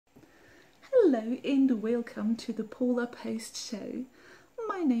Hello and welcome to the Paula Post Show.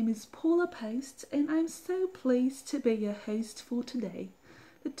 My name is Paula Post and I'm so pleased to be your host for today.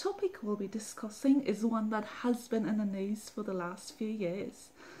 The topic we'll be discussing is one that has been in the news for the last few years,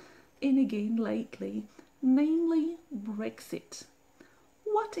 and again lately, namely Brexit.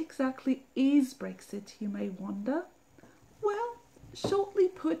 What exactly is Brexit, you may wonder? Well, shortly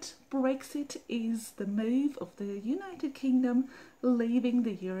put, Brexit is the move of the United Kingdom leaving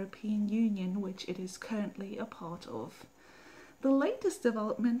the European Union, which it is currently a part of. The latest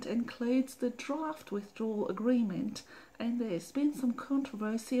development includes the draft withdrawal agreement, and there's been some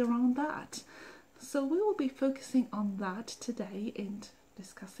controversy around that. So we will be focusing on that today and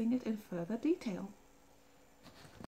discussing it in further detail.